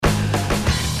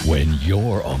When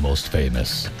you're almost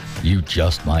famous, you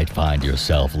just might find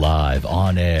yourself live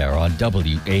on air on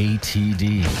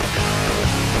WATD.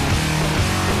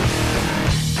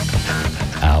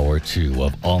 Hour 2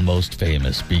 of Almost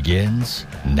Famous begins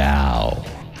now.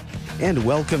 And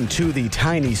welcome to the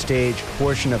tiny stage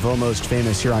portion of Almost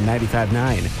Famous here on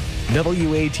 95.9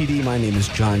 WATD. My name is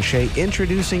John Shea,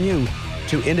 introducing you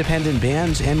to independent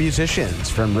bands and musicians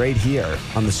from right here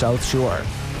on the South Shore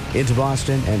into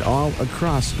Boston and all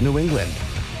across New England.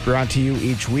 Brought to you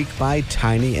each week by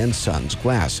Tiny & Sons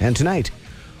Glass. And tonight,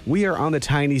 we are on the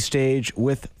tiny stage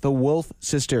with the Wolff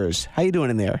Sisters. How you doing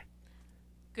in there?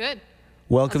 Good.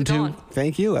 Welcome How's it going?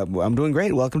 Thank you. I'm doing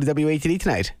great. Welcome to WATD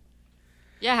tonight.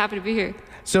 Yeah, happy to be here.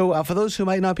 So for those who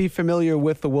might not be familiar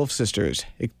with the Wolff Sisters,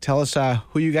 tell us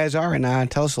who you guys are and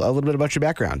tell us a little bit about your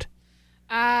background.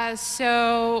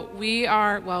 So we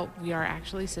are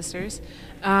actually sisters.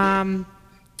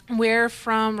 We're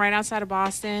from right outside of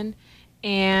Boston,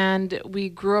 and we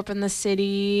grew up in the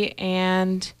city,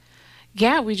 and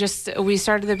yeah, we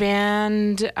started the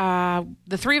band.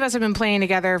 The three of us have been playing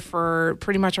together for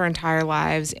pretty much our entire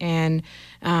lives, and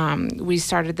we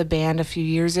started the band a few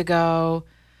years ago,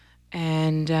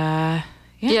 and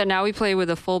now we play with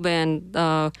a full band.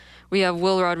 We have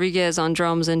Will Rodriguez on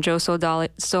drums and Joe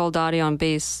Soldati on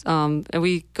bass, and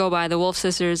we go by the Wolff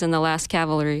Sisters and the Last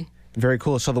Cavalry. Very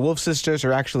cool. So the Wolff Sisters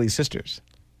are actually sisters.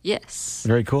 Yes.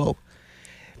 Very cool.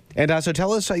 And so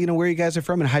tell us, where you guys are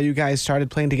from and how you guys started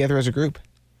playing together as a group.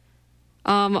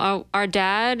 Our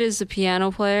dad is a piano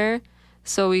player,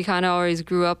 so we kind of always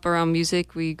grew up around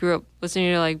music. We grew up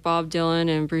listening to like Bob Dylan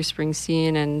and Bruce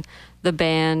Springsteen and the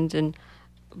band and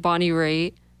Bonnie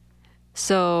Raitt.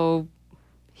 So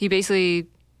he basically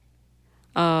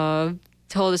told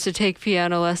us to take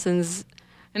piano lessons.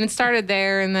 And it started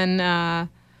there, and then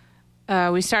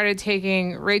we started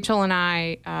taking, Rachel and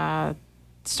I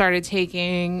started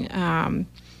taking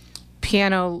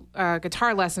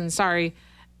guitar lessons,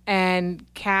 and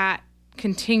Kat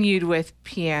continued with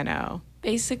piano.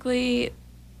 Basically,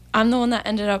 I'm the one that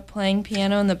ended up playing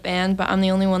piano in the band, but I'm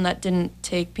the only one that didn't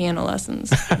take piano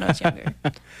lessons when I was younger.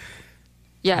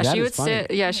 Yeah, That she is would funny.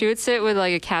 sit. Yeah, she would sit with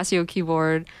like a Casio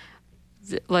keyboard,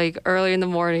 like early in the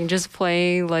morning, just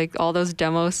playing like all those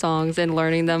demo songs and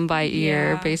learning them by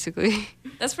ear, Yeah. basically.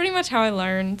 That's pretty much how I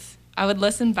learned. I would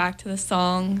listen back to the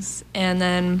songs and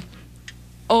then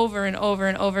over and over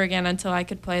and over again until I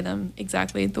could play them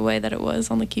exactly the way that it was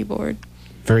on the keyboard.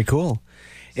 Very cool.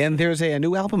 And there's a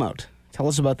new album out. Tell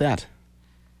us about that.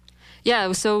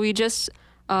 Yeah, so we just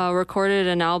recorded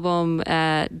an album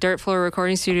at Dirt Floor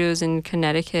Recording Studios in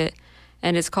Connecticut,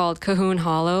 and it's called Cahoon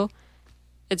Hollow.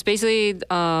 It's basically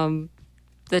the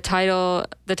title.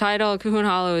 The title Cahoon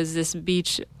Hollow is this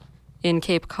beach in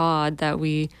Cape Cod that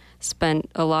we spent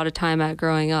a lot of time at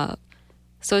growing up.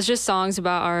 So it's just songs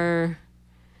about our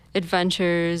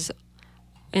adventures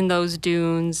in those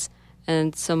dunes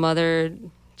and some other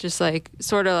just like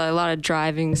sort of a lot of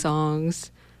driving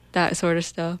songs, that sort of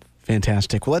stuff.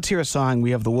 Fantastic. Well, let's hear a song.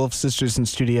 We have the Wolff Sisters in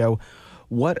studio.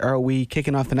 What are we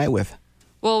kicking off the night with?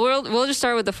 Well, we'll just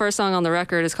start with the first song on the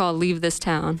record. It's called Leave This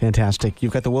Town. Fantastic.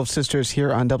 You've got the Wolff Sisters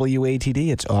here on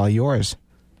WATD. It's all yours.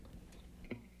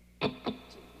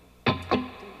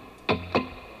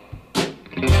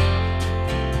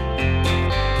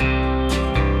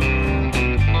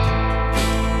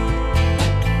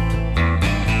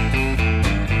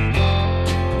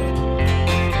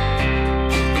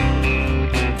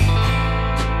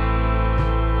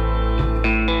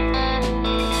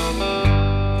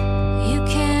 You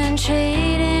can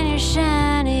trade in your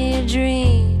shiny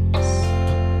dreams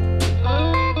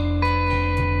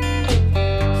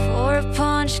for a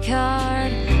punch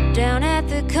card down at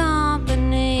the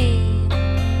company.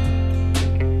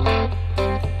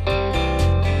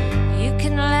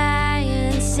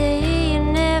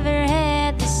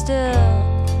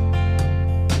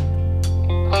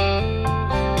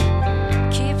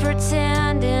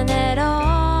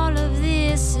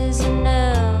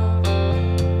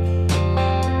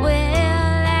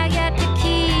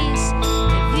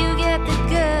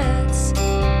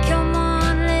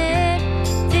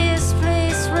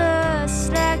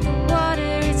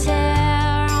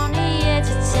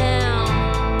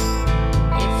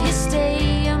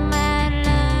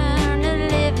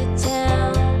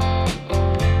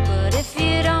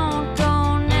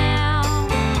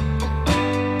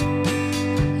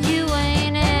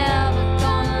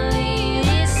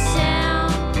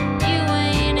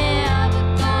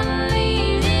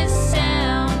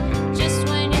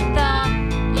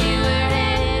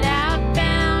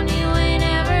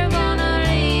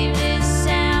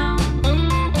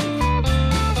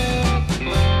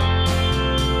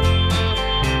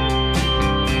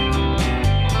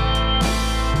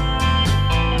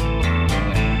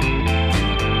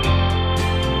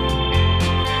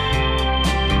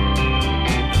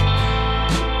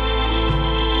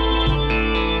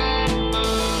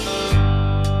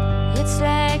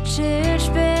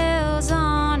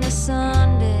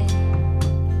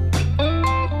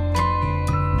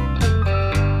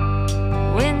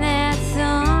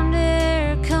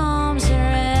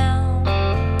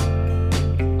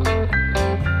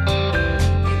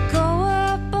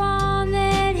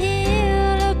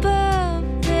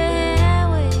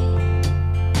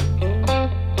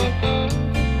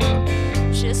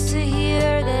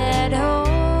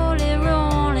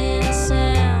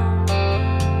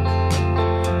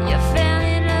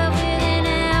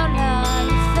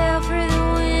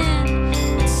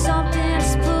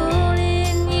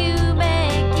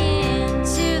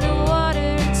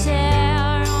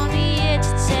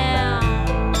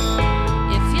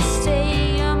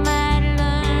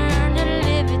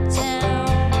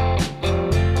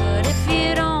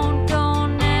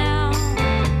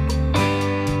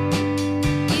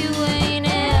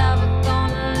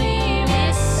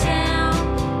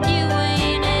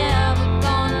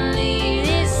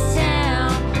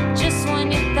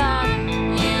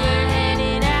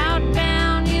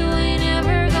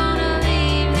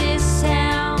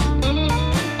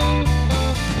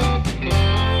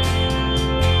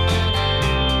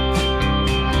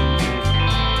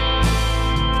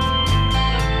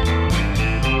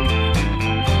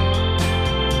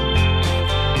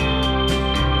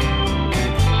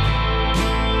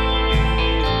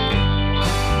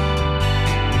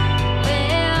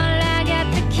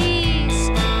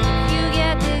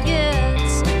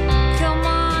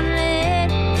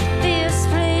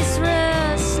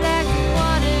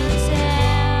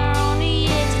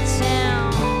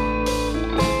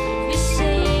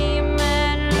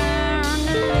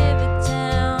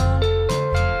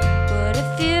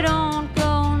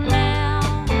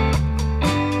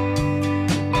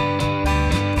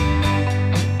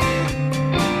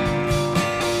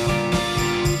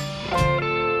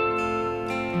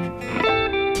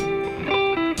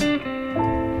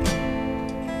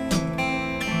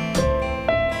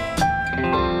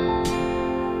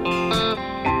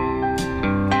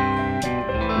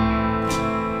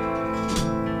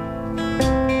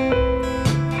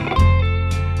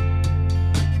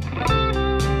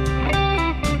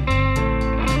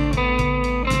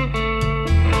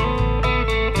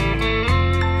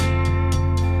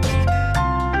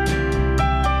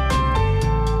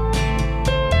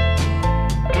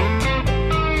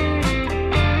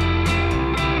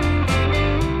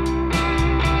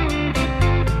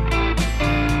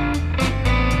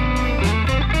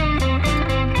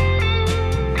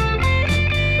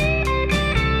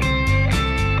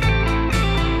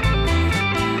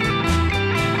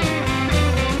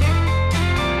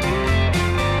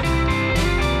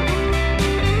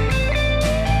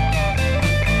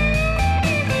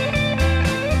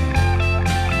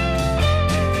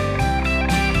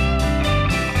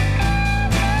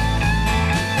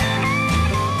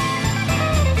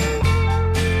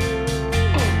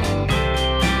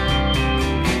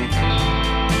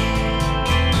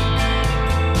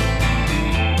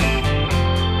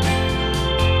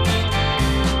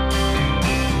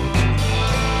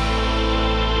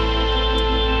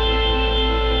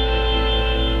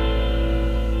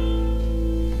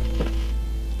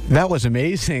 That was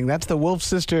amazing. That's the Wolff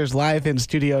Sisters live in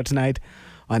studio tonight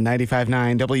on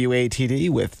 95.9 WATD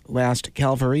with Last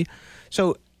Calvary.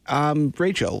 So,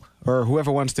 Rachel, or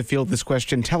whoever wants to field this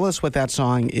question, tell us what that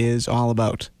song is all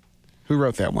about. Who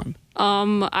wrote that one?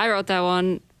 I wrote that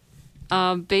one.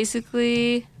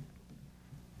 Basically,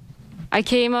 I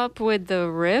came up with the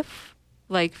riff,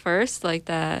 like first, like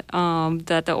that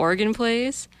the organ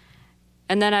plays.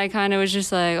 And then I kind of was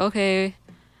just like, okay,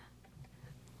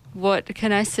 what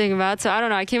can I sing about? So I don't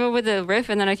know. I came up with the riff,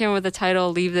 and then I came up with the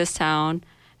title, Leave This Town.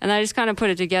 And I just kind of put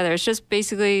it together. It's just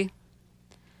basically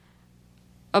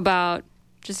about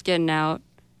just getting out.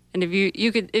 And if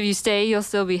you stay, you'll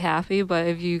still be happy. But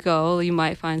if you go, you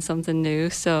might find something new.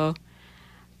 So,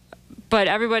 but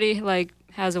everybody like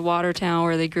has a water town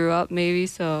where they grew up, maybe.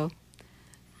 So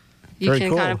you Very can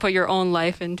cool. kind of put your own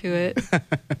life into it.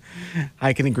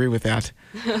 I can agree with that.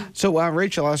 So,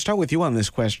 Rachel, I'll start with you on this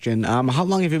question. How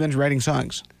long have you been writing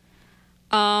songs?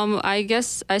 I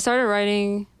guess I started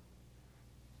writing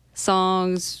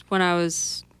songs when I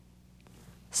was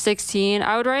 16.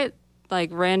 I would write like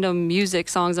random music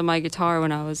songs on my guitar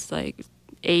when I was like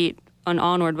 8 and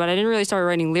onward, but I didn't really start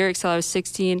writing lyrics till I was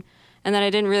 16, and then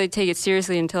I didn't really take it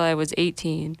seriously until I was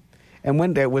 18. And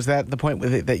when was that the point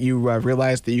with it that you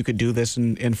realized that you could do this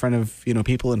in front of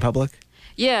people in public?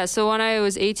 Yeah, so when I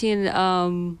was 18,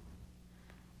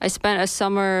 I spent a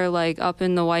summer like up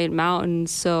in the White Mountains,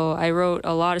 so I wrote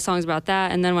a lot of songs about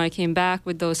that. And then when I came back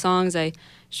with those songs, I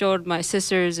showed my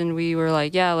sisters, and we were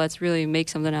like, yeah, let's really make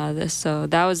something out of this. So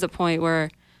that was the point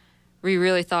where we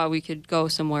really thought we could go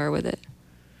somewhere with it.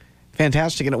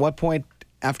 Fantastic. And at what point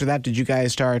after that did you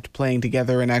guys start playing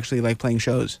together and actually like playing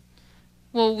shows?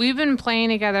 Well, we've been playing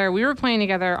together. We were playing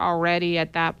together already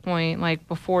at that point, like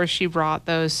before she brought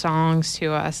those songs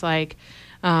to us. Like,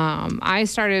 I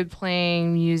started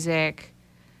playing music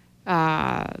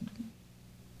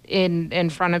in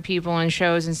front of people in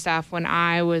shows and stuff when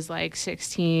I was like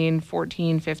 16,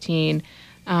 14, 15.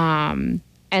 And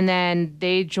then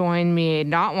they joined me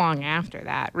not long after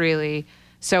that, really.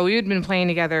 So we had been playing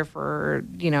together for,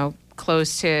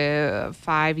 close to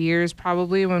 5 years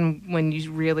probably when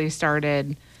you really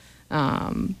started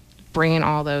bringing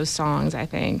all those songs, I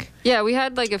think. Yeah, we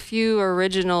had like a few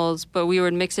originals, but we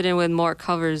would mix it in with more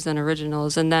covers than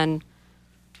originals. And then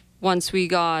once we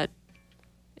got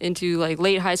into like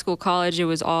late high school, college, it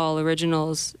was all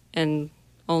originals and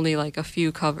only like a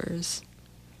few covers.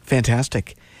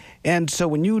 Fantastic. And so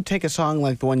when you take a song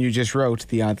like the one you just wrote,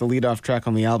 the lead-off track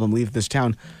on the album, Leave This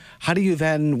Town, how do you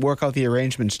then work out the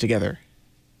arrangements together?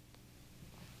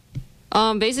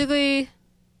 Basically,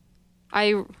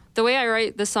 the way I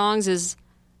write the songs is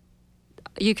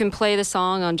you can play the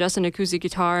song on just an acoustic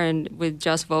guitar and with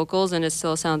just vocals, and it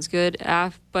still sounds good.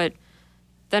 But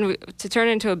then to turn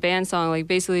it into a band song, like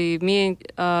basically me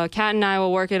and Kat and I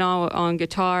will work it on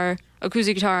guitar,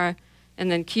 acoustic guitar, and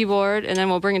then keyboard, and then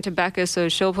we'll bring it to Becca, so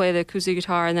she'll play the acoustic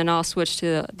guitar, and then I'll switch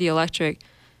to the electric,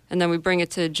 and then we bring it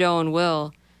to Joe and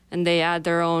Will, and they add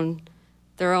their own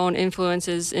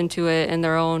influences into it and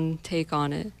their own take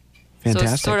on it. Fantastic.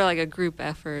 So it's sort of like a group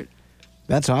effort.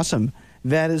 That's awesome.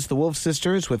 That is the Wolff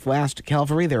Sisters with Last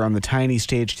Calvary. They're on the tiny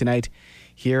stage tonight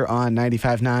here on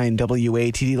 95.9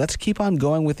 WATD. Let's keep on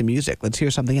going with the music. Let's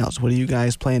hear something else. What are you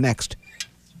guys playing next?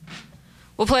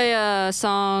 We'll play a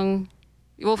song.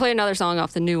 We'll play another song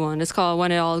off the new one. It's called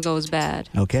When It All Goes Bad.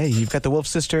 Okay, you've got the Wolff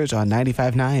Sisters on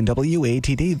 95.9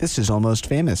 WATD. This is Almost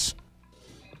Famous.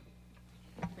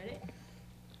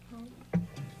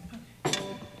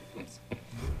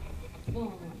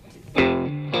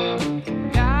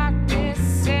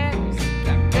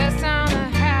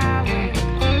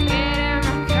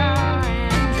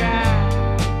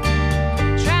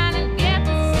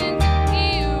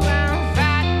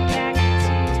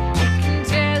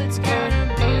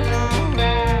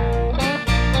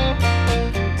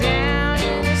 Down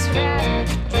in this valley,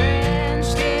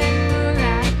 drenched in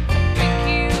moonlight.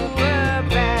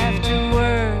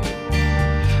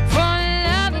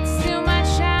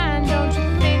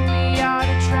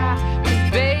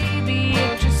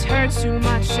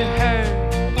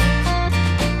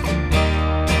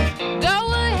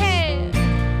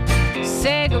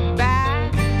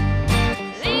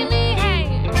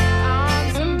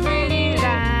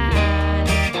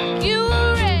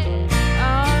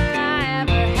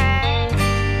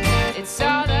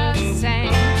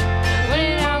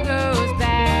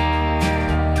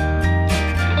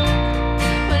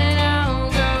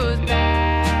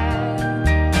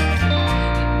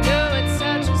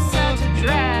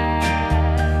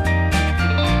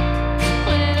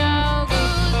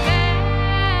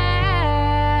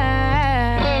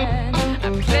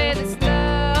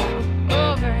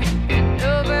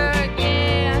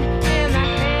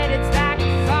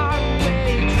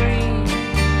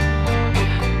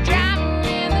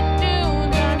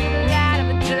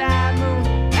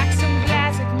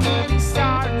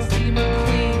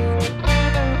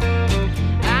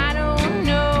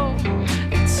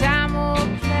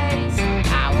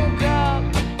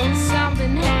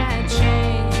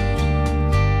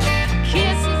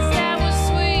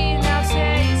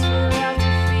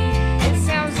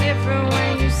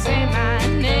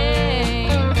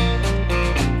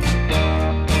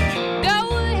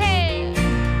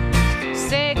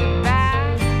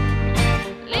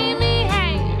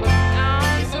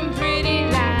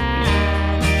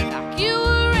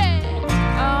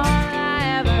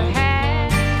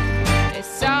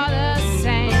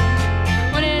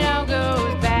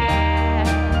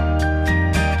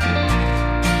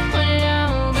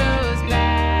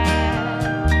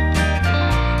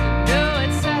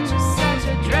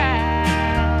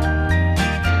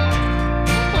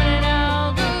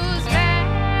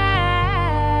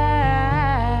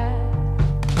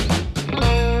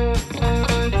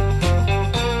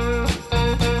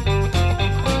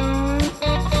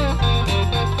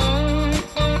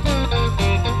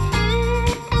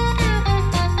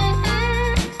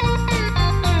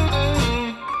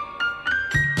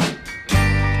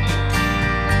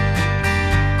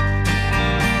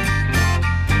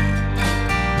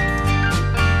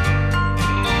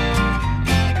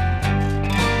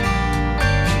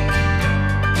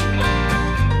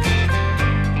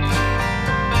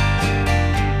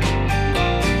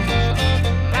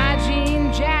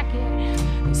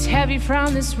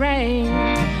 from this rain.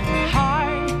 My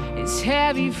heart is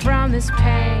heavy from this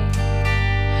pain.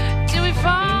 Did we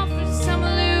fall for some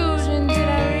illusion? Did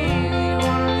I really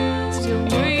want to lose? Till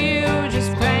were you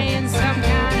just playing some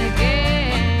kind of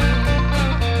game?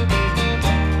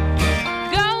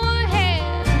 Go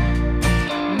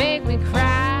ahead, make me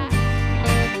cry.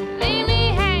 Leave me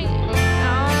hanging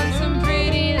on some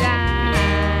pretty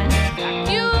line. Like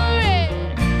you were it,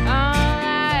 all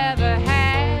I ever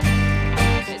had.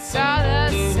 It's all the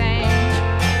same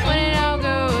when it all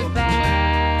goes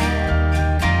bad.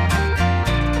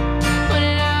 When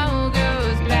it all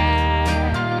goes bad.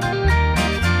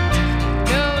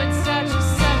 You know it's such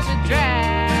a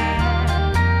drag.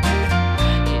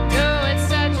 You know it's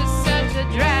such a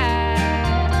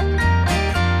drag.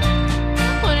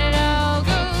 When it all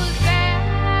goes bad.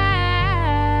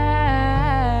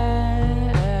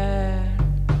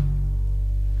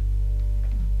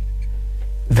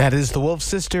 That is the Wolff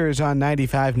Sisters on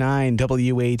 95.9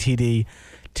 WATD.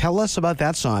 Tell us about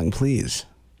that song, please.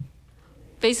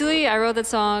 Basically, I wrote that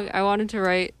song. I wanted to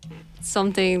write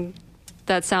something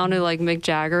that sounded like Mick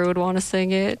Jagger would want to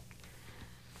sing it.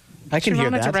 I can She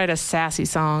hear wanted that. to write a sassy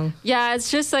song. Yeah,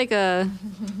 it's just like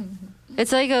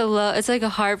it's like a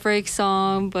heartbreak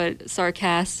song, but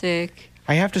sarcastic.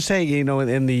 I have to say, in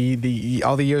the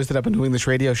all the years that I've been doing this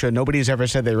radio show, nobody's ever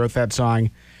said they wrote that song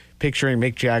picturing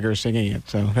Mick Jagger singing it.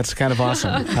 So that's kind of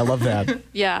awesome. I love that.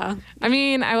 Yeah. I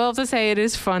mean, I will have to say it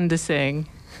is fun to sing.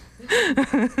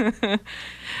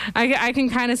 I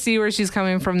can kind of see where she's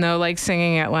coming from, though, like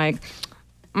singing it like,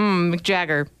 Mick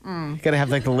Jagger. You got to have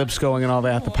like the lips going and all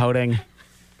that, the pouting.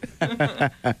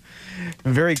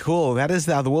 Very cool. That is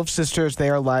the Wolff Sisters. They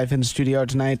are live in studio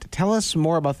tonight. Tell us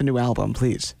more about the new album,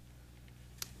 please.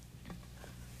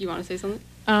 You want to say something?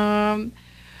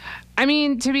 I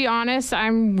mean, to be honest,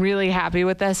 I'm really happy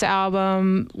with this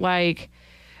album. Like,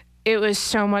 it was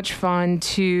so much fun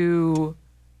to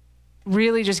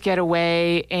really just get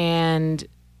away and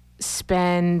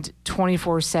spend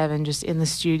 24/7 just in the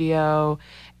studio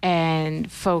and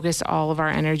focus all of our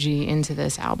energy into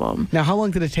this album. Now, how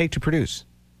long did it take to produce?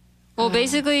 Well,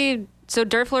 basically, so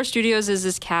Dirt Floor Studios is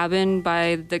this cabin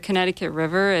by the Connecticut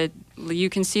River. You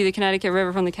can see the Connecticut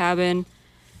River from the cabin.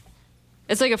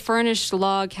 It's like a furnished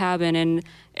log cabin, and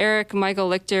Eric Michael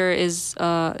Lichter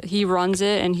he runs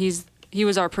it, and he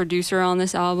was our producer on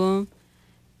this album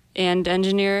and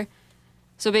engineer.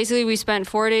 So basically, we spent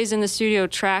 4 days in the studio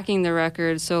tracking the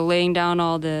record, so laying down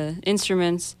all the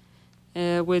instruments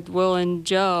with Will and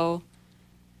Joe,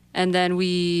 and then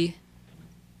we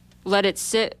let it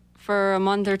sit for a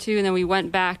month or two, and then we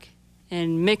went back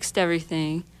and mixed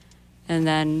everything, and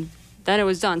then it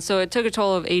was done. So it took a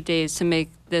total of 8 days to make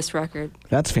this record.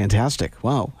 That's fantastic.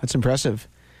 Wow, that's impressive.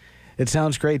 It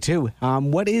sounds great, too.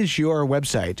 What is your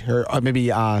website or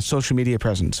maybe social media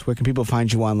presence? Where can people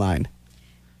find you online?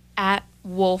 At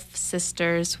Wolff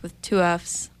Sisters with 2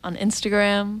 F's on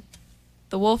Instagram,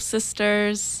 the Wolff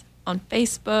Sisters on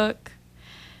Facebook.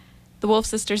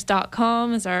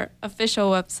 TheWolffSisters.com is our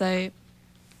official website.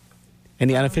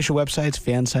 Any unofficial websites,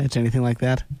 fan sites, anything like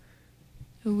that?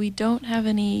 We don't have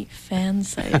any fan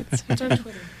sites. What's our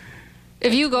Twitter?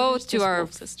 If you go It's to just our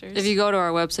Wolff Sisters. if you go to our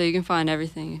website, you can find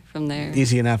everything from there.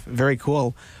 Easy enough. Very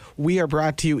cool. We are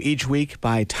brought to you each week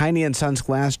by Tiny and Sons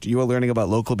Glass. You are learning about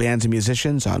local bands and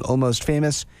musicians on Almost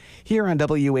Famous here on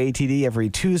WATD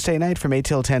every Tuesday night from 8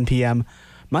 till 10 p.m.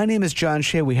 My name is John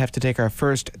Shea. We have to take our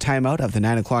first time out of the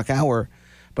 9 o'clock hour,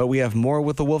 but we have more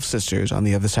with the Wolff Sisters on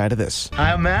the other side of this.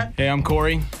 Hi, I'm Matt. Hey, I'm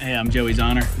Corey. Hey, I'm Joey's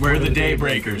Honor. We're the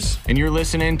Daybreakers. And you're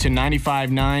listening to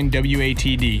 95.9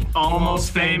 WATD.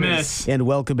 Almost Famous. And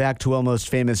welcome back to Almost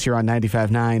Famous here on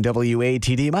 95.9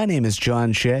 WATD. My name is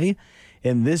John Shea,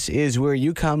 and this is where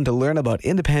you come to learn about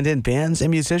independent bands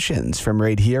and musicians from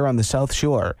right here on the South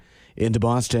Shore into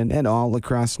Boston and all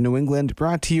across New England,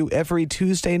 brought to you every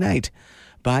Tuesday night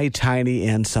by Tiny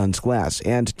and Sons Glass.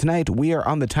 And tonight we are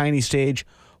on the Tiny stage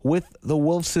with the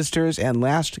Wolff Sisters and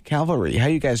Last Cavalry. How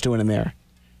you guys doing in there?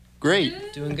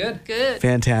 Great. Doing good. Good.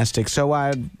 Fantastic. So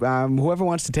whoever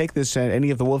wants to take this,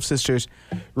 any of the Wolff Sisters,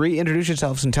 reintroduce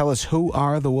yourselves and tell us who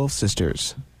are the Wolff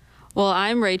Sisters. Well,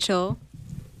 I'm Rachel.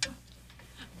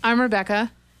 I'm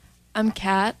Rebecca. I'm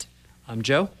Kat. I'm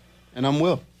Joe. And I'm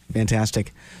Will.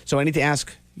 Fantastic. So I need to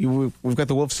ask, we've got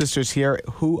the Wolff Sisters here.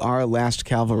 Who are Last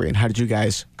Cavalry, and how did you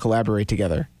guys collaborate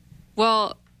together?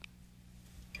 Well,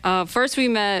 first we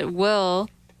met Will.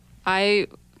 I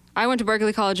went to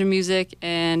Berklee College of Music,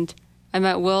 and I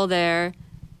met Will there.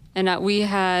 And we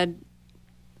had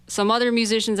some other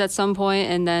musicians at some point,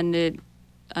 and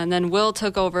then Will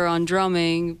took over on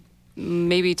drumming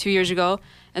maybe 2 years ago.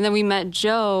 And then we met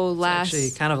Joe last.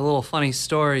 Actually, kind of a little funny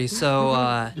story.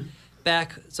 So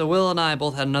so Will and I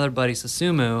both had another buddy,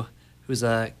 Susumu, who's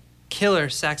a killer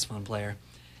saxophone player.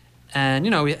 And,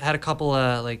 we had a couple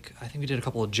of, I think we did a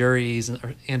couple of juries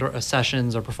and/or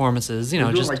sessions or performances, We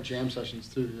were just like jam sessions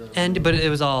too. Yeah. But it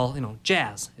was all,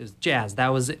 jazz. It was jazz.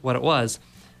 That was what it was.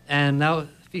 And now,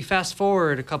 if you fast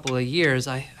forward a couple of years,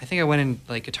 I think I went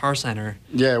in, Guitar Center.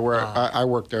 Yeah, where I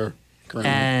worked there currently.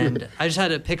 And I just had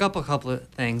to pick up a couple of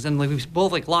things. And, we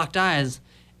both, locked eyes.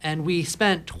 And we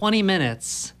spent 20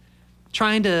 minutes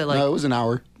trying to, No, it was an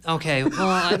hour. Okay,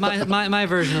 well, my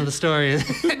version of the story.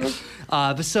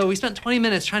 But so we spent 20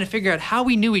 minutes trying to figure out how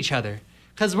we knew each other.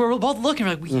 Because we're both looking,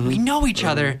 we know each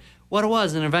other, what it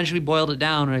was, and eventually boiled it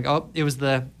down. We're it was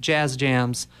the jazz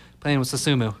jams playing with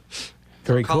Susumu.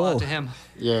 Very Call cool. out to him.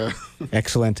 Yeah.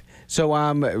 Excellent. So,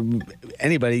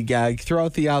 anybody throw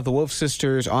out the Wolff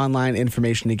Sisters online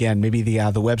information again, maybe the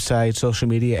website, social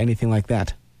media, anything like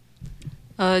that.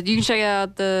 You can check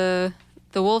out the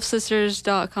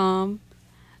wolffsisters.com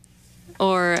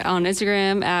or on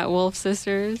Instagram at Wolff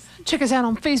Sisters. Check us out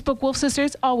on Facebook, Wolff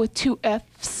Sisters, all with 2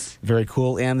 F's. Very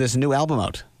cool. And there's a new album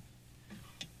out.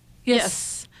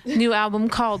 Yes. New album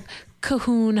called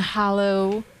Cahoon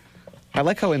Hollow. I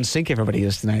like how in sync everybody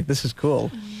is tonight. This is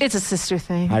cool. It's a sister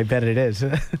thing. I bet it is.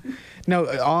 No,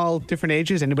 all different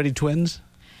ages? Anybody twins?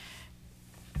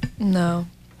 No.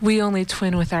 We only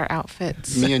twin with our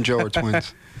outfits. Me and Joe are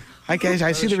twins.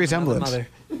 I see the resemblance. Mother.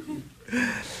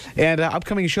 And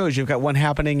upcoming shows, you've got one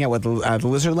happening at the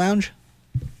Lizard Lounge?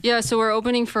 Yeah, so we're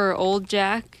opening for Old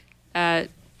Jack at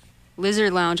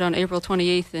Lizard Lounge on April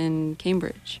 28th in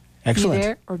Cambridge. Excellent. Be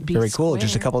there or be Very cool. square.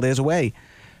 Just a couple days away.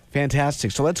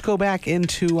 Fantastic. So let's go back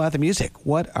into the music.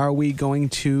 What are we going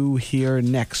to hear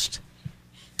next?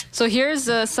 So here's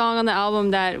a song on the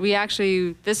album that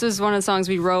this was one of the songs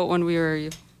we wrote when we were,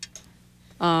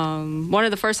 one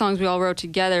of the first songs we all wrote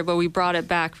together, but we brought it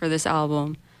back for this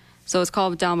album. So it's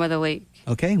called Down by the Lake.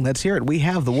 Okay, let's hear it. We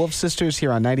have the Wolff Sisters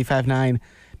here on 95.9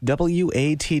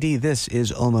 WATD. This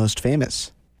is Almost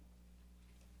Famous.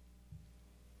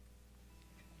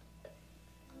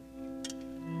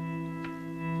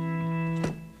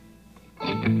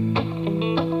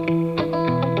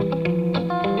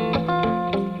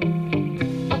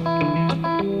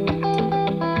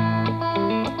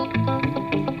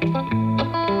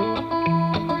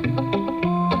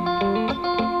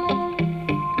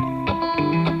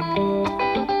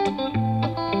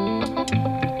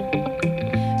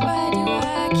 Why do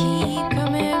I keep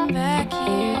coming back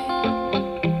here?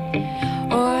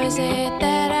 Or is it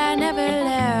that I never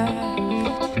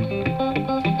left?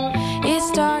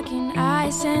 It's dark and I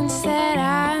sense that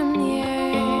I'm near.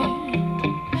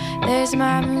 There's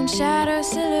my moon shadow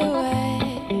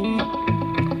silhouette.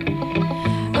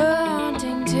 A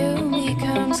haunting tune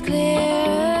becomes clear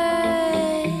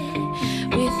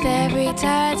with every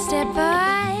tight step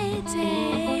I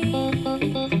take.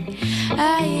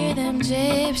 I hear them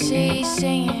gypsies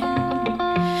singing,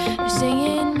 they're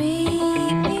singing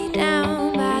meet me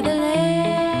down by the lake.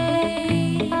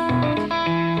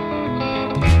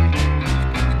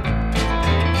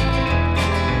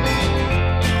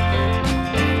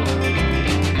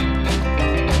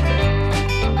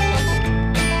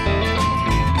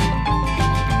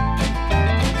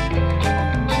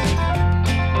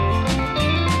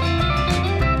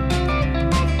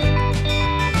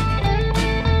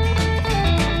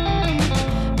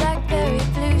 Blackberry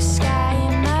blue sky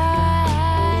in my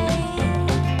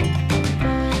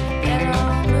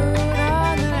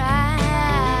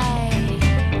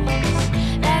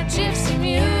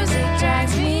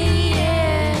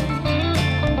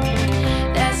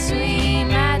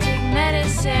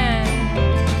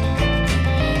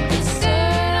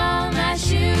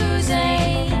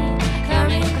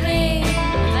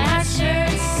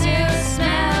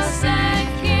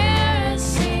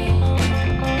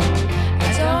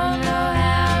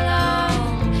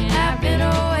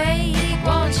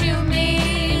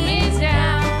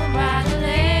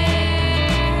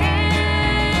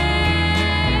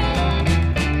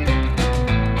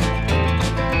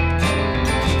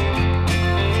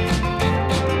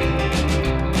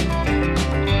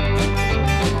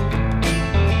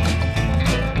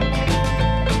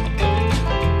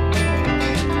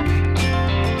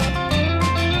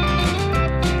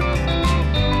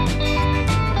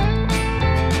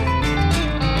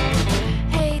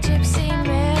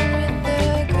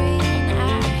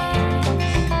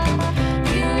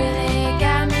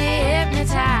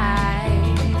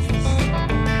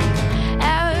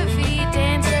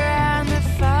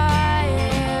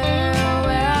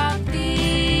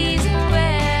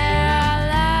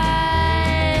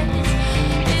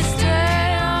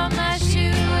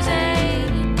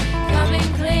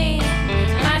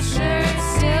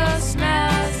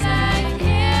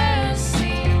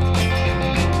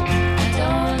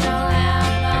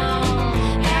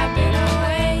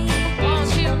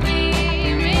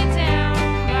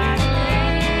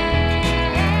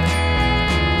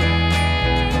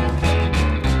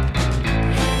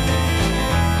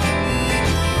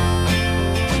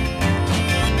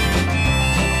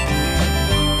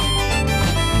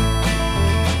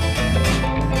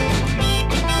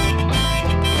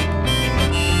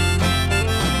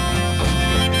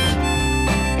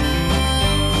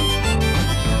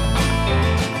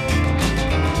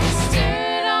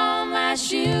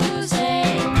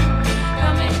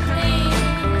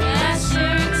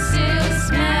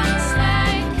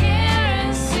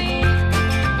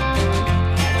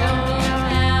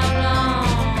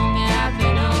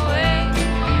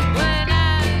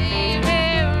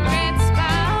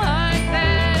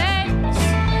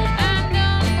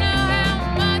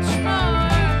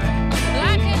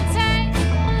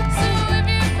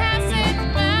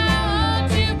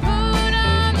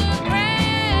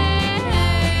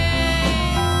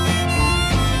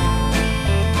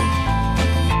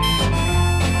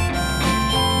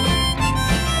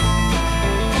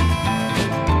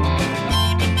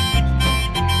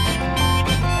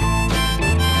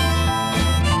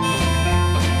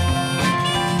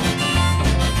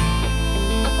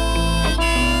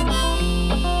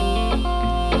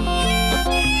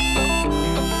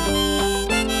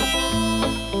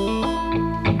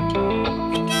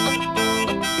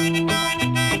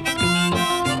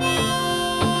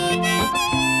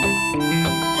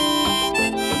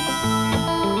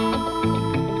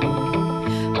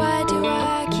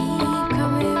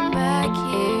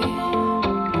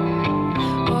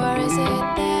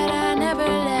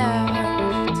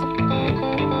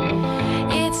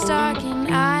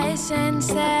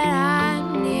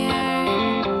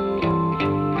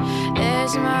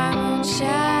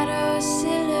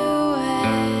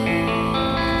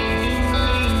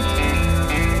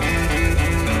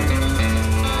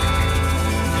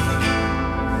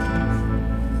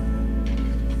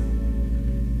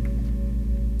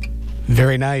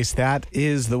Very nice. That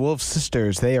is the Wolff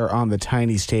Sisters. They are on the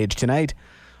tiny stage tonight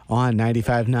on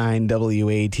 95.9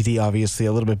 WATD. Obviously,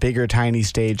 a little bit bigger tiny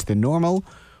stage than normal.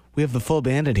 We have the full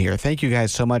band in here. Thank you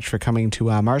guys so much for coming to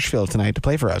Marshfield tonight to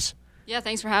play for us. Yeah,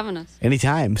 thanks for having us.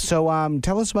 Anytime. So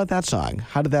tell us about that song.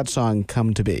 How did that song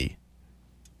come to be?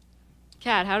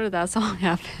 Kat, how did that song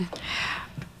happen?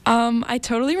 I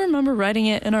totally remember writing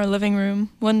it in our living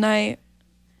room one night.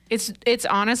 It's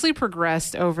honestly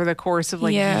progressed over the course of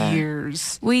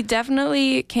years. We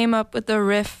definitely came up with the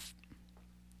riff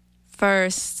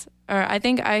first, or I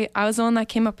think I was the one that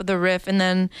came up with the riff, and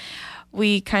then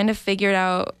we kind of figured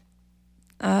out,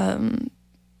 I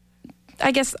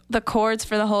guess, the chords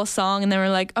for the whole song, and then we're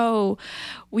like, oh,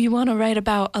 we want to write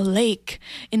about a lake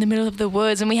in the middle of the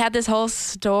woods, and we had this whole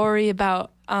story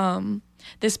about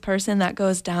this person that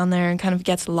goes down there and kind of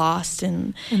gets lost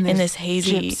in this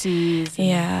hazy gypsies.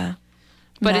 Yeah.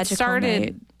 But it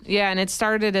started, and it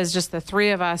started as just the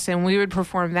three of us, and we would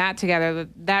perform that together.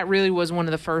 That really was one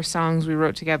of the first songs we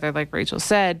wrote together, like Rachel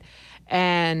said,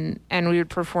 and we would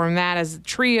perform that as a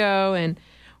trio, and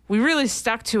we really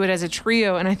stuck to it as a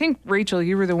trio. And I think, Rachel,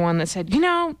 you were the one that said,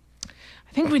 I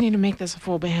think we need to make this a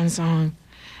full band song.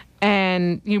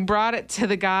 And you brought it to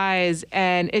the guys,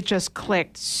 and it just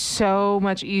clicked so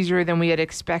much easier than we had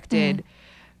expected.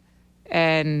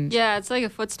 And yeah, it's like a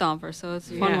foot stomper, so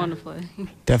it's fun to play.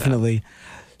 Definitely.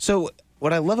 So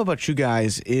what I love about you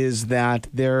guys is that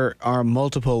there are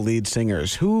multiple lead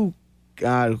singers. When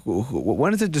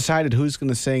is it decided who's going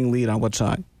to sing lead on what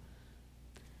song?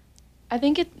 I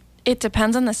think it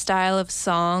depends on the style of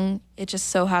song. It just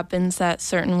so happens that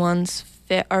certain ones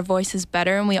fit our voices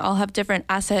better, and we all have different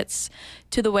assets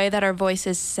to the way that our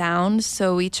voices sound,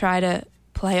 so we try to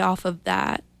play off of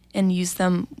that and use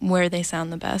them where they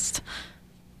sound the best.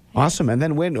 Awesome. And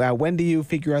then when do you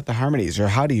figure out the harmonies, or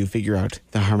how do you figure out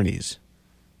the harmonies?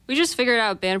 We just figured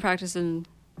out band practice, and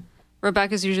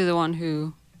Rebecca's usually the one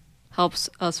who helps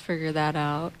us figure that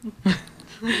out.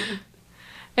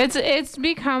 It's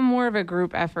become more of a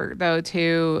group effort, though,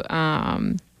 too,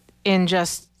 in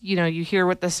just, you hear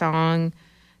what the song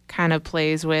kind of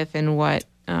plays with and what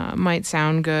might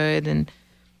sound good, and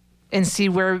see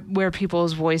where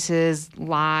people's voices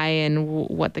lie and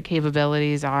what the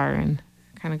capabilities are, and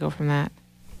kind of go from that.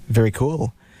 Very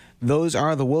cool. Those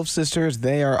are the Wolff Sisters.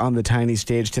 They are on the tiny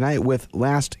stage tonight with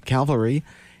Last Cavalry.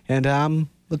 And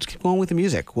let's keep going with the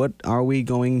music. What are we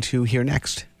going to hear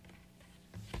next?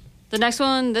 The next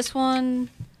one, this one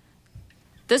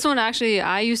actually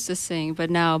I used to sing, but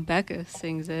now Becca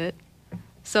sings it.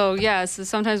 So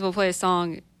sometimes we'll play a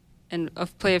song and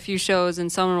play a few shows,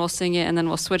 and someone will sing it, and then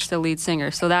we'll switch the lead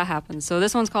singer. So that happens. So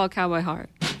this one's called Cowboy Heart.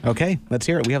 Okay, let's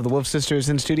hear it. We have the Wolff Sisters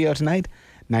in studio tonight,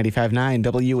 95.9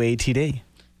 WATD.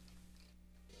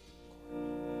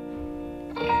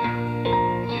 Cowboy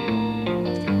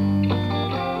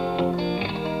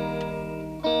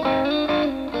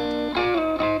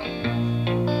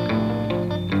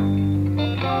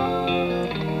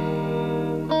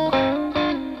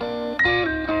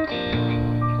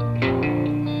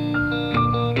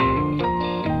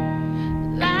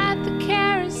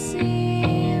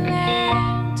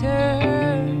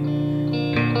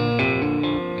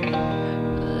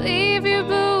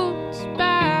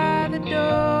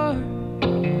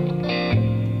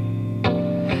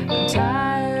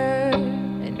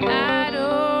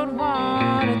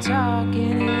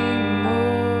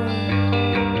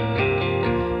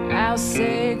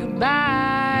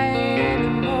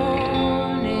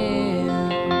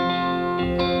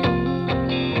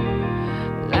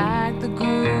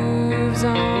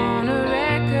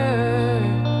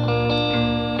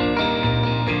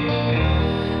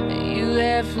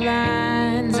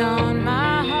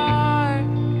heart,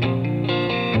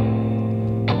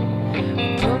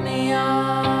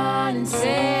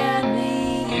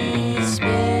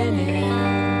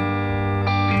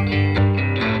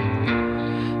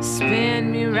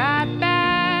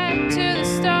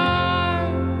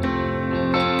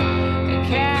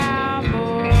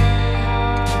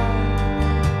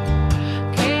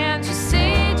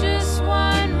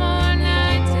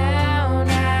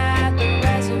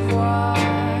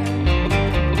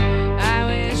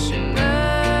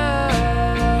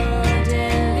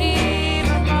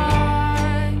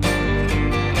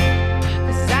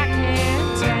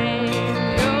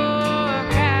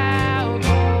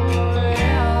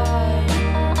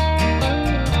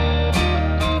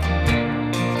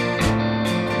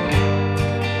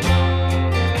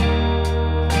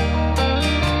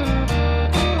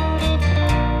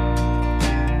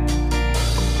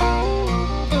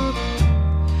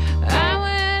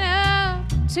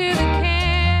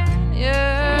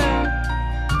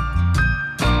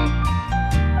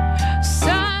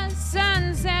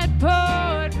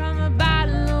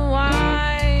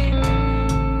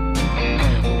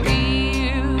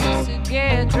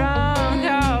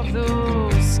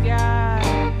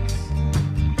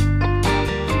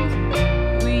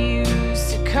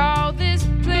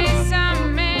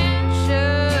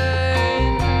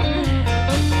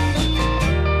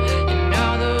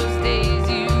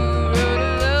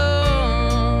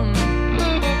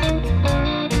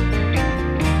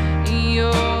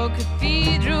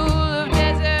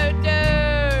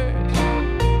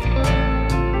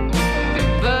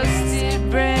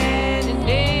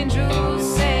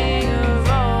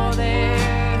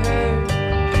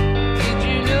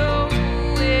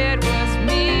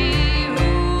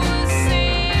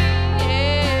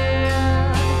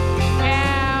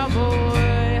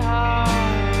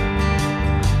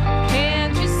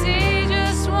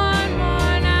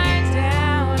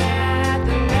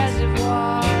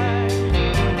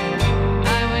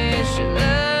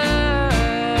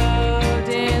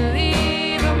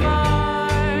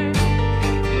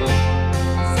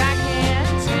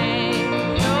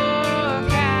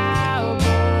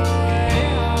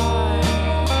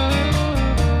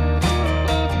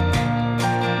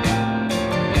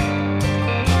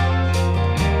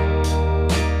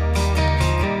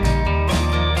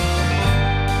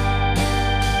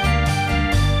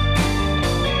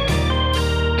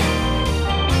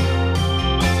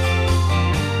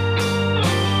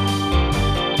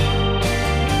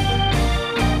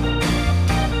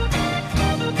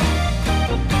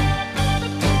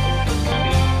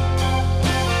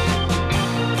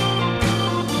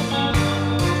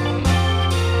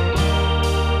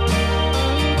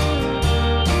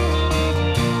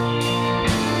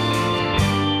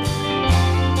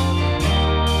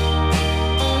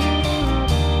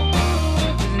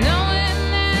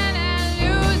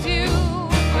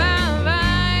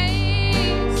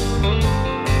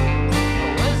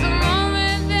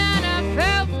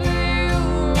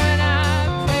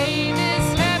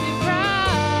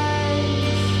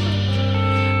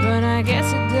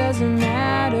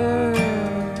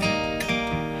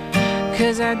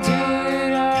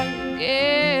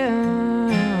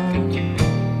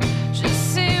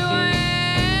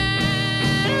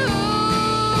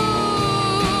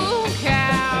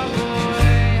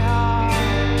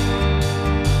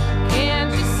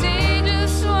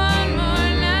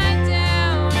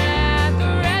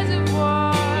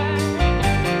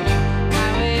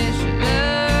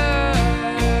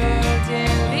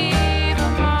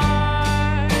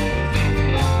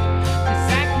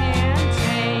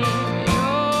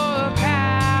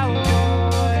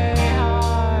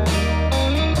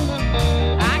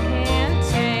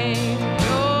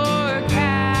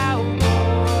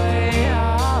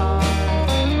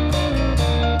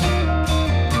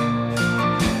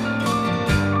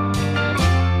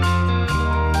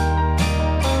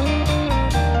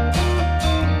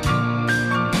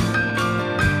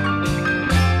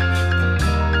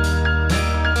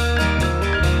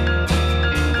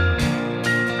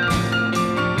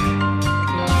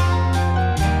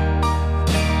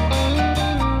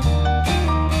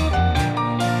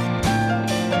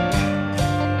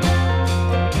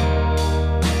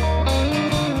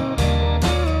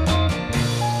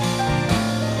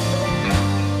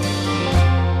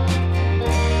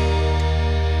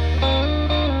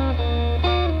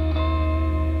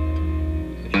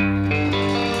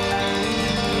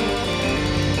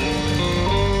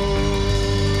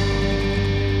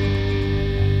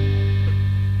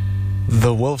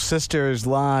 Wolff Sisters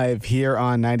live here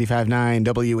on 95.9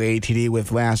 WATD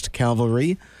with Last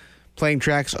Cavalry, playing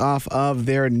tracks off of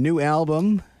their new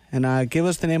album. And give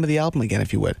us the name of the album again,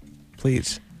 if you would,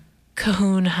 please.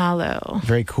 Cahoon Hollow.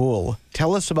 Very cool.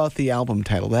 Tell us about the album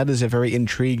title. That is a very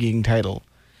intriguing title.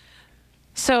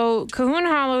 So Cahoon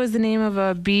Hollow is the name of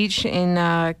a beach in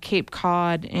Cape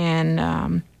Cod and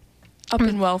Up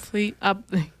in Wellfleet.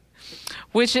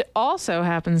 Which it also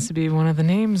happens to be one of the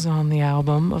names on the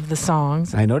album of the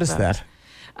songs. I noticed that.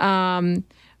 And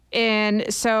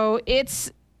so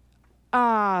it's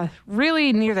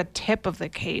really near the tip of the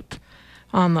Cape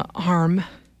on the arm.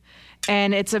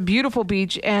 And it's a beautiful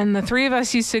beach. And the three of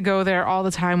us used to go there all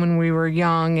the time when we were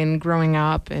young and growing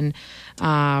up. And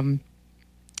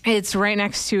it's right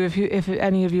next to, if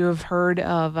any of you have heard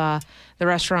of the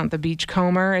restaurant, the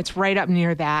Beachcomber, it's right up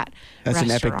near that That's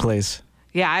restaurant. an epic place.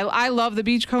 Yeah, I love the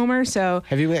Beachcomber. So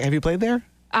Have you played there?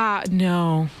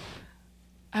 no,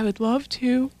 I would love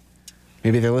to.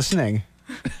 Maybe they're listening.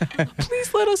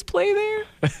 Please let us play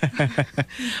there.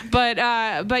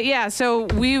 but yeah, so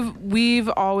we've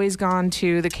always gone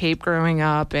to the Cape growing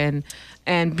up, and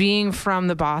being from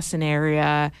the Boston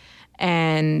area,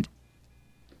 and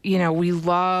we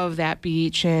love that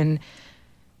beach, and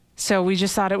so we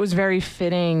just thought it was very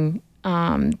fitting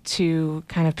to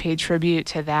kind of pay tribute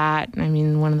to that. I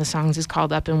mean, one of the songs is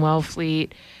called Up in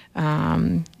Wellfleet.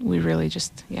 We really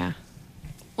just, yeah.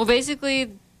 Well,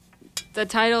 basically, the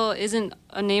title isn't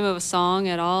a name of a song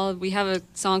at all. We have a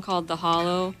song called The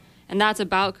Hollow, and that's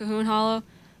about Cahoon Hollow.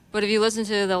 But if you listen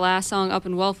to the last song, Up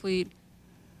in Wellfleet,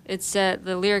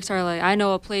 the lyrics are like, I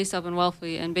know a place up in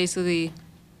Wellfleet, and basically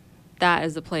that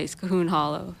is the place, Cahoon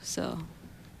Hollow. So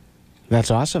That's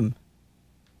awesome.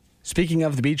 Speaking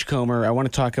of the Beachcomber, I want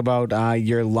to talk about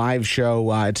your live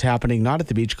show. It's happening not at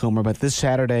the Beachcomber, but this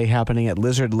Saturday happening at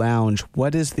Lizard Lounge.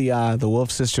 What is the Wolff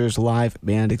Sisters live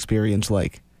band experience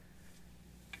like?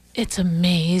 It's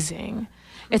amazing.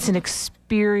 It's an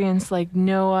experience like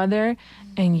no other,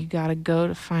 and you got to go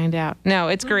to find out. No,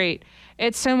 it's great.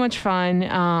 It's so much fun.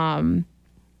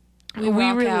 We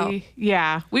rock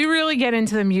out. We really get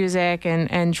into the music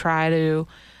and try to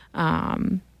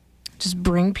just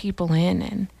bring people in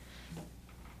and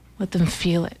let them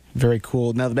feel it. Very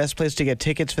cool. Now, the best place to get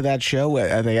tickets for that show,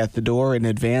 are they at the door in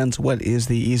advance? What is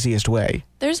the easiest way?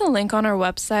 There's a link on our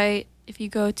website. If you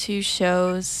go to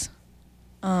shows,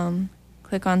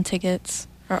 click on tickets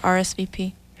or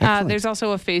RSVP. There's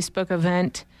also a Facebook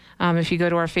event. If you go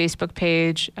to our Facebook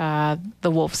page, the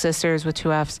Wolff Sisters with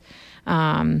 2 Fs,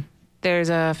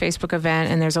 there's a Facebook event,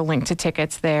 and there's a link to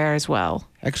tickets there as well.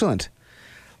 Excellent.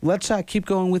 Let's keep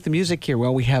going with the music here.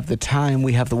 Well, we have the time.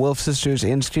 We have the Wolff Sisters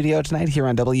in studio tonight here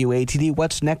on WATD.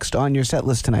 What's next on your set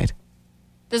list tonight?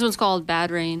 this one's called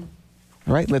Bad Rain.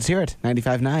 All right, let's hear it.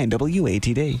 95.9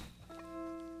 WATD.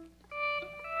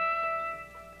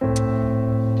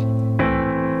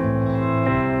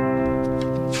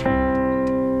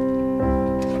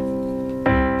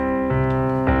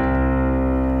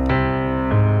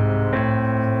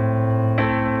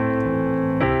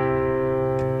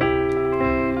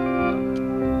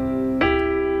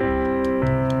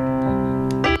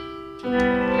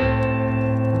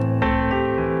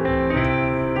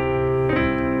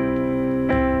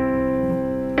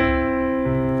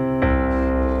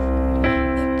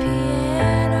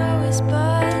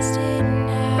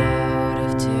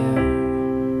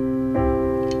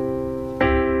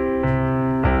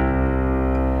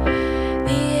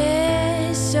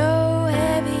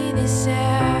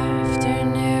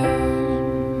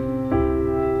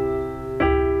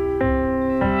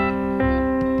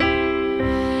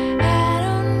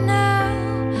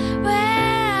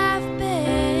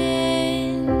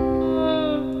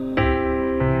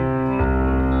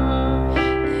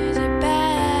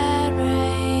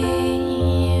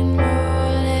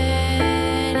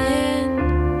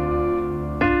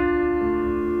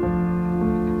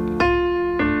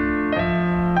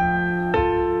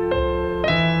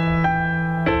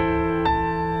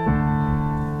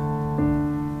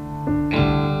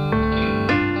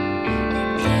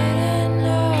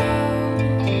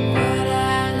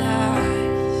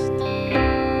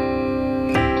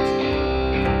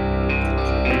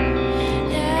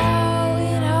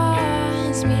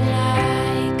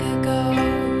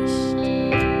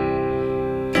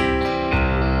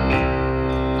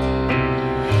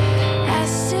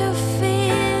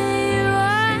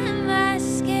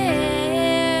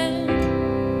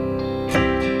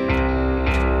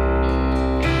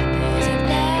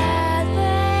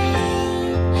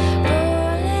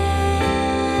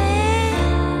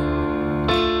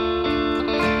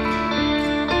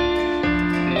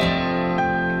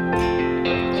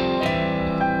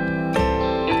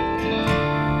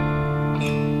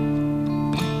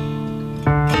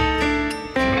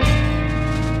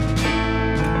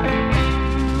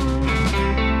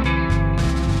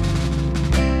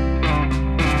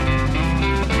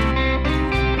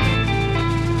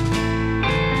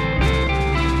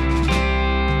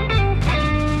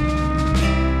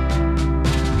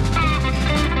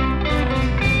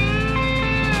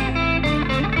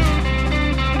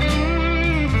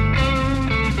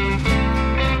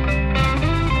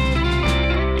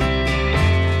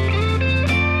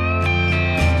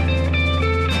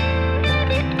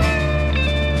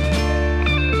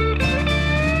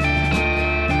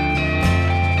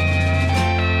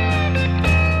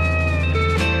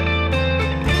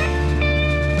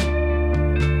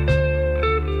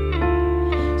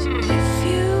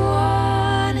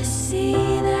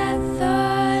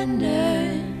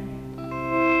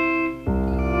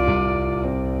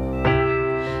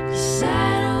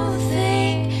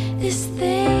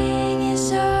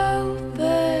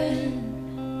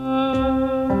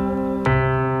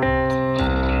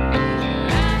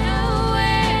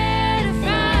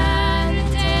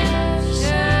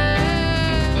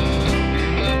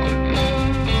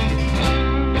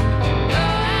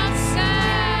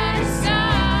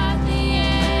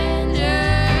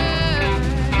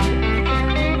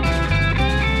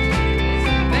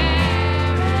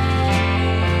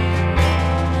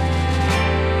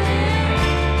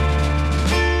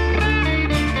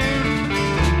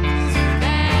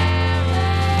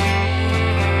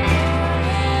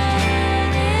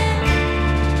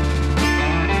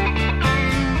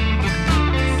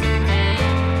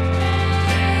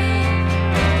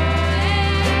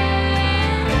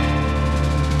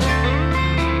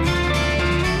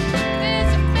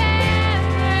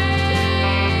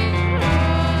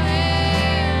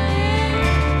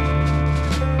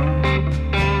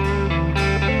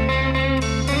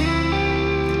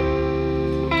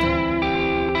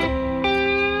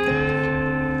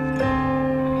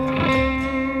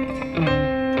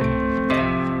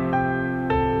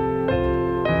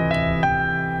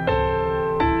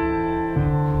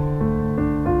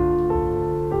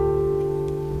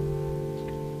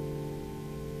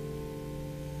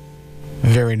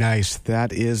 Very nice.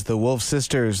 That is the Wolff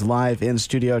Sisters live in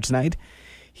studio tonight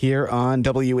here on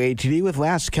WATD with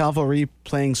Last Cavalry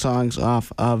playing songs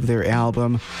off of their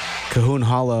album Cahoon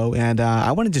Hollow. And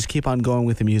I want to just keep on going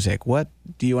with the music. What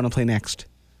do you want to play next?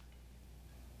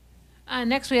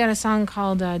 Next, we had a song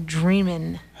called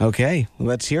Dreamin'. Okay,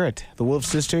 let's hear it. The Wolff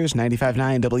Sisters,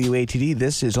 95.9 WATD.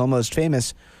 This is Almost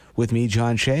Famous with me,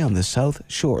 John Shea, on the South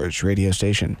Shores radio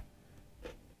station.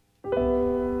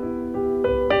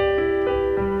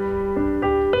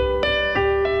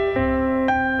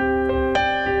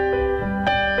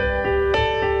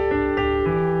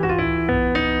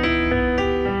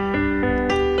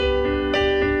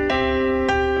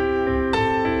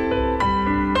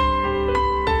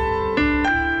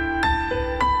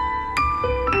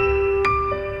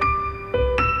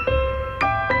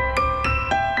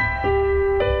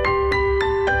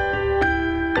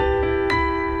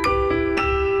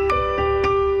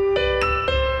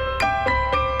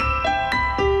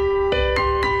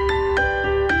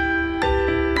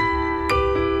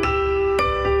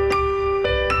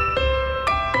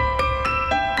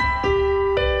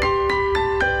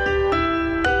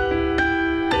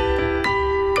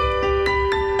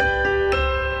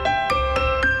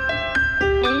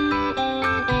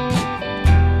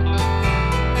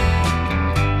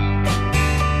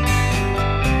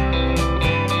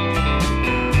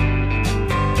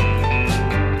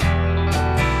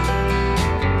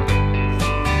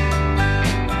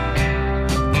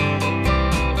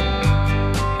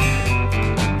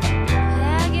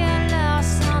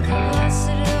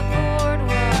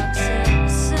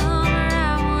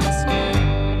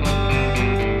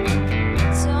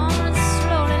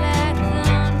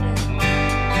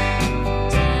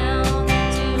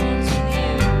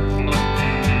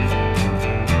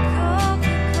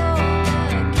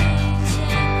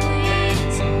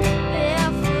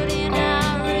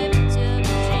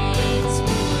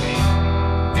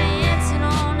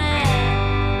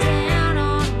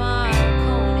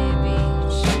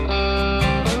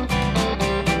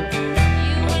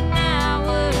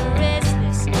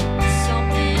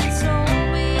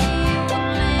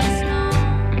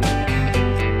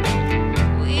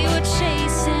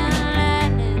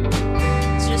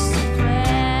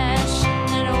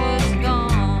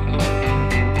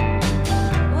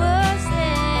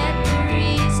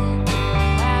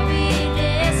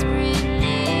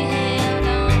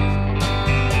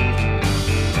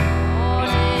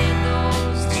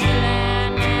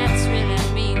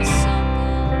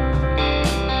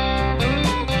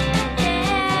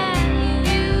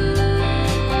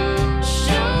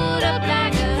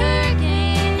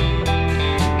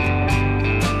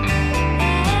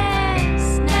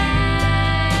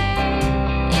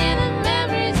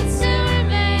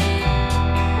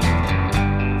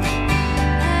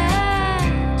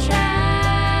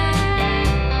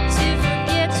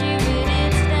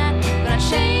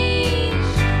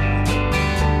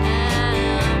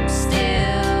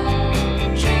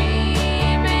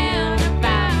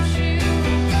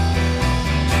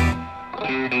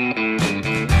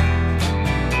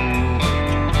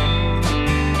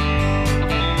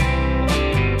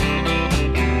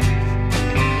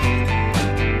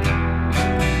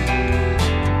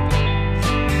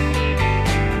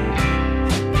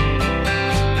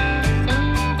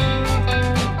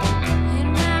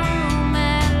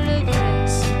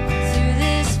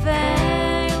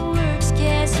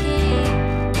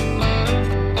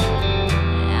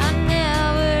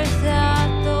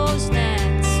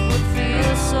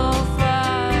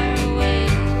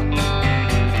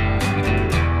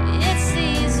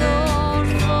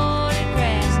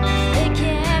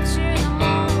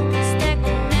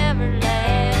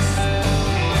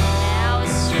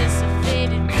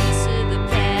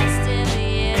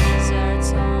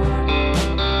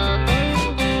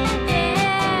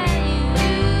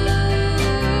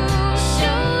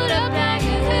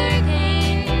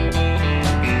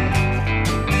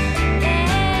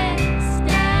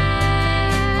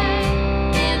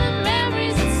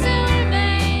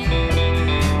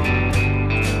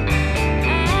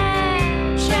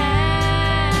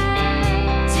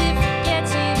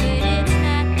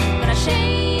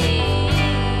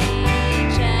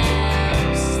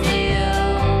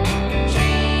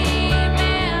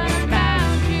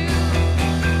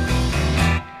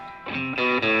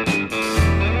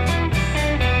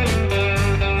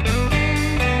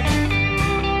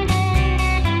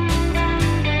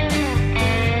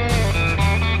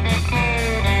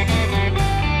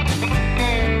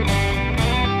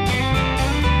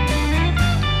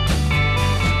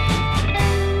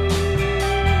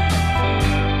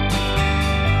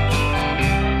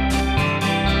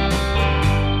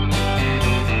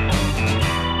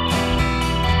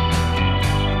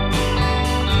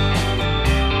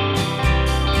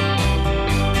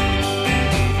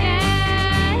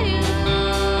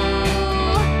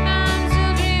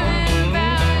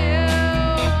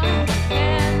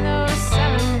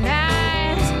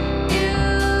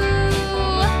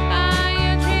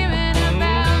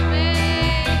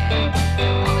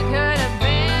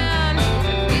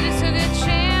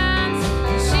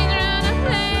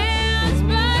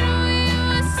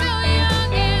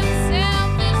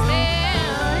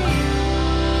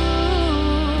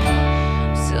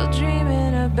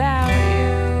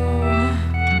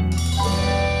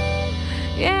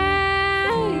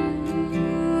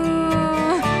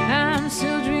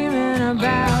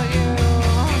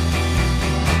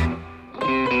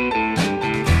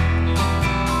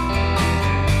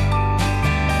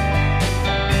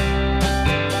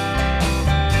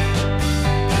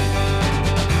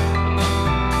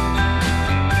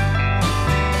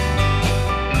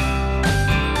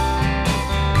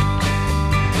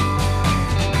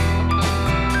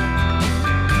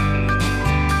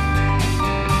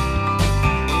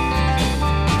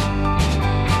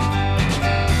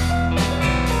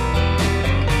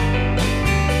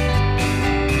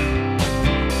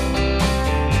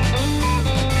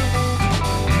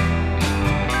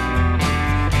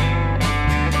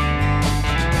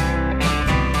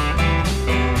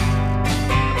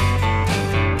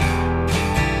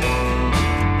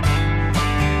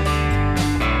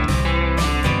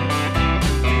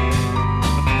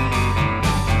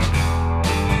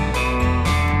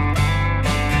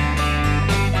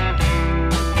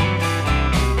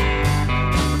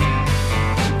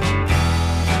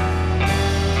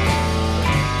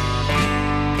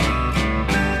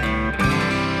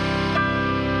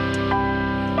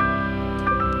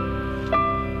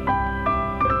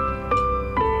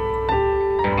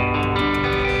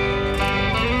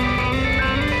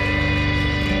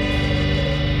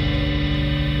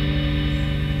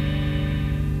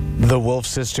 Wolff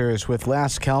Sisters with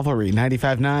Last Calvary,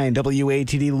 95.9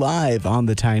 WATD live on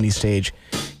the tiny stage.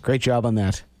 Great job on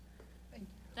that.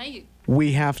 Thank you.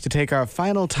 We have to take our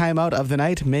final timeout of the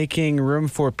night, making room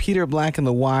for Peter Black and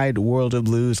the Wide World of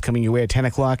Blues coming your way at 10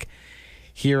 o'clock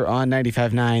here on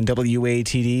 95.9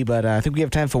 WATD. But I think we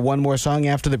have time for one more song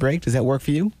after the break. Does that work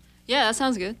for you? Yeah, that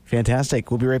sounds good. Fantastic.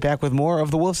 We'll be right back with more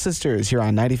of the Wolff Sisters here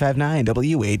on 95.9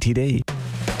 WATD.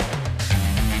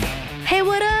 Hey,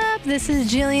 what up? This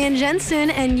is Jillian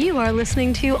Jensen, and you are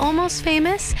listening to Almost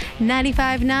Famous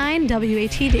 95.9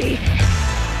 WATD.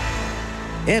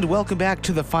 And welcome back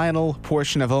to the final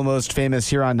portion of Almost Famous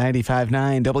here on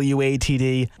 95.9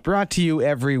 WATD, brought to you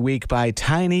every week by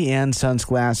Tiny and Sons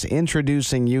Glass,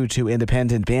 introducing you to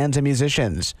independent bands and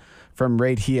musicians from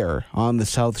right here on the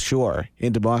South Shore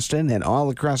into Boston and all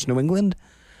across New England.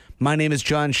 My name is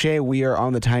John Shea. We are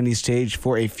on the tiny stage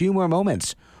for a few more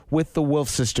moments with the Wolff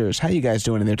Sisters. How you guys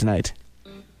doing in there tonight?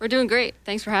 We're doing great.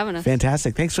 Thanks for having us.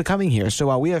 Fantastic. Thanks for coming here.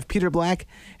 So we have Peter Black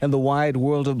and the Wide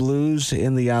World of Blues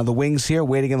in the wings here,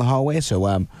 waiting in the hallway.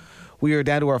 So we are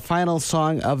down to our final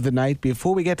song of the night.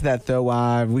 Before we get to that,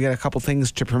 though, we got a couple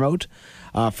things to promote.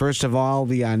 First of all,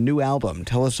 the new album.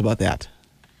 Tell us about that.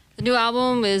 The new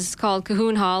album is called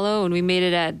Cahoon Hollow, and we made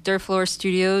it at Dirt Floor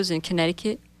Studios in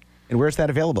Connecticut. And where's that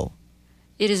available?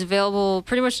 It is available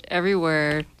pretty much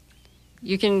everywhere.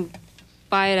 You can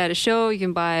buy it at a show. You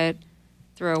can buy it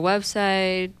through our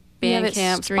website,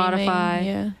 Bandcamp, Spotify.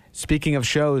 Yeah. Speaking of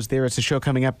shows, there is a show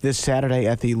coming up this Saturday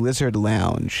at the Lizard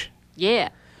Lounge. Yeah.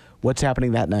 What's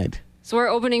happening that night? So we're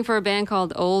opening for a band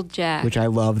called Old Jack. Which I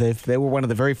love. They were one of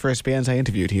the very first bands I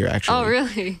interviewed here, actually. Oh,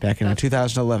 really? Back in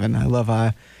 2011. I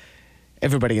love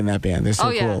everybody in that band. They're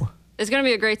so cool. It's going to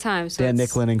be a great time. So Dan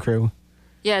Nicklin and crew.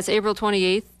 Yeah, it's April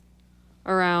 28th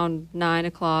around 9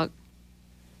 o'clock.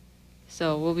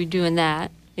 So we'll be doing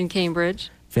that in Cambridge.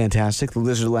 Fantastic. The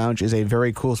Lizard Lounge is a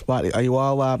very cool spot. Are you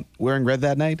all wearing red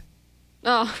that night?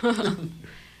 Oh,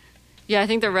 yeah, I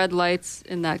think the red lights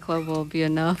in that club will be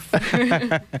enough.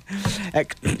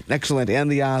 Excellent. And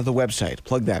the website.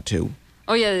 Plug that too.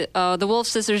 Oh, yeah,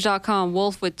 thewolffsisters.com,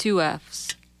 Wolf with 2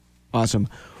 Fs. Awesome.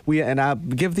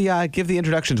 Give the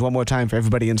introductions one more time for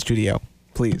everybody in studio,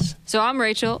 please. So I'm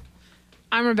Rachel.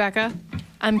 I'm Rebecca.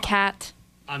 I'm Kat.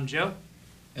 I'm Joe.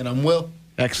 And I'm Will.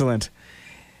 Excellent.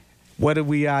 What are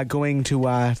we going to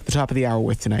the top of the hour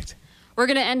with tonight? We're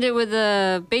going to end it with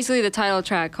basically the title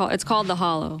track. It's called The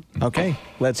Hollow. Okay,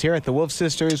 let's hear it. The Wolff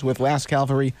Sisters with Last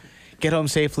Calvary. Get home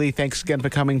safely. Thanks again for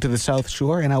coming to the South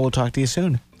Shore, and I will talk to you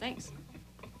soon. Thanks.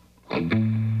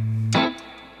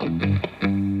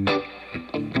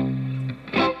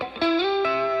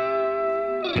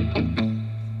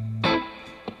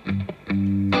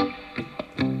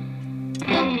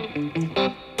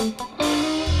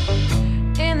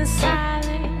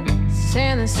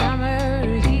 In the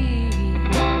summer heat,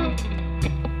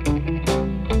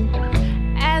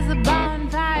 as the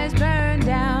bonfires burn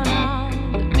down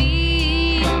on the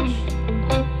beach,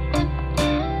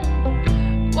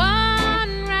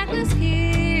 one reckless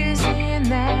kiss in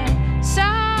that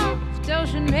soft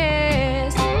ocean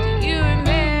mist. Do you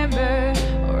remember,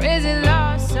 or is it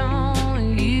lost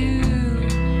on you?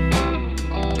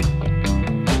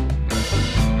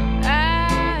 I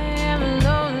am a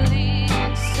lonely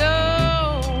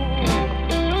soul.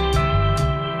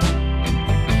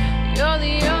 You're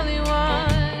the only one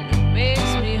who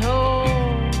makes me whole.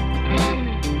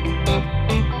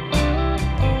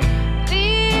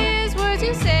 These words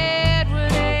you said, were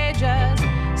they just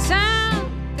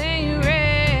something you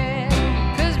read?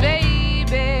 'Cause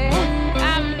baby,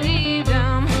 I believed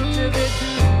them to be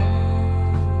true.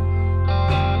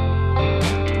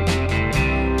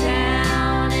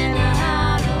 Down in the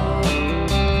hollow,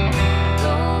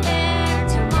 go there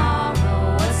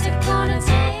tomorrow. What's it gonna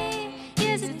take?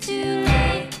 Is it too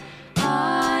late?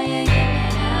 Are you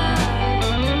giving up?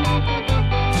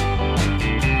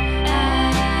 I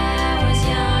was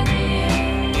young here,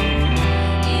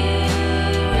 you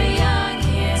were young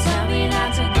here. Tell me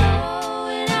not to go,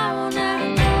 and I will never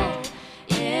go.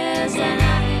 Is that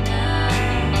not enough?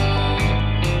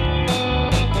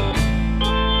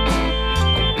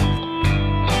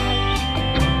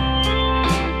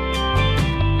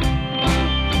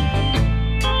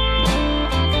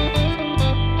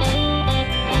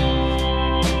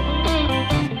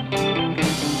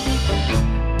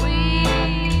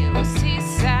 We were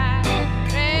seaside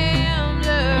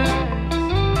ramblers,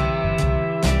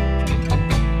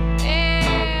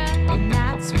 and the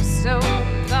nights were so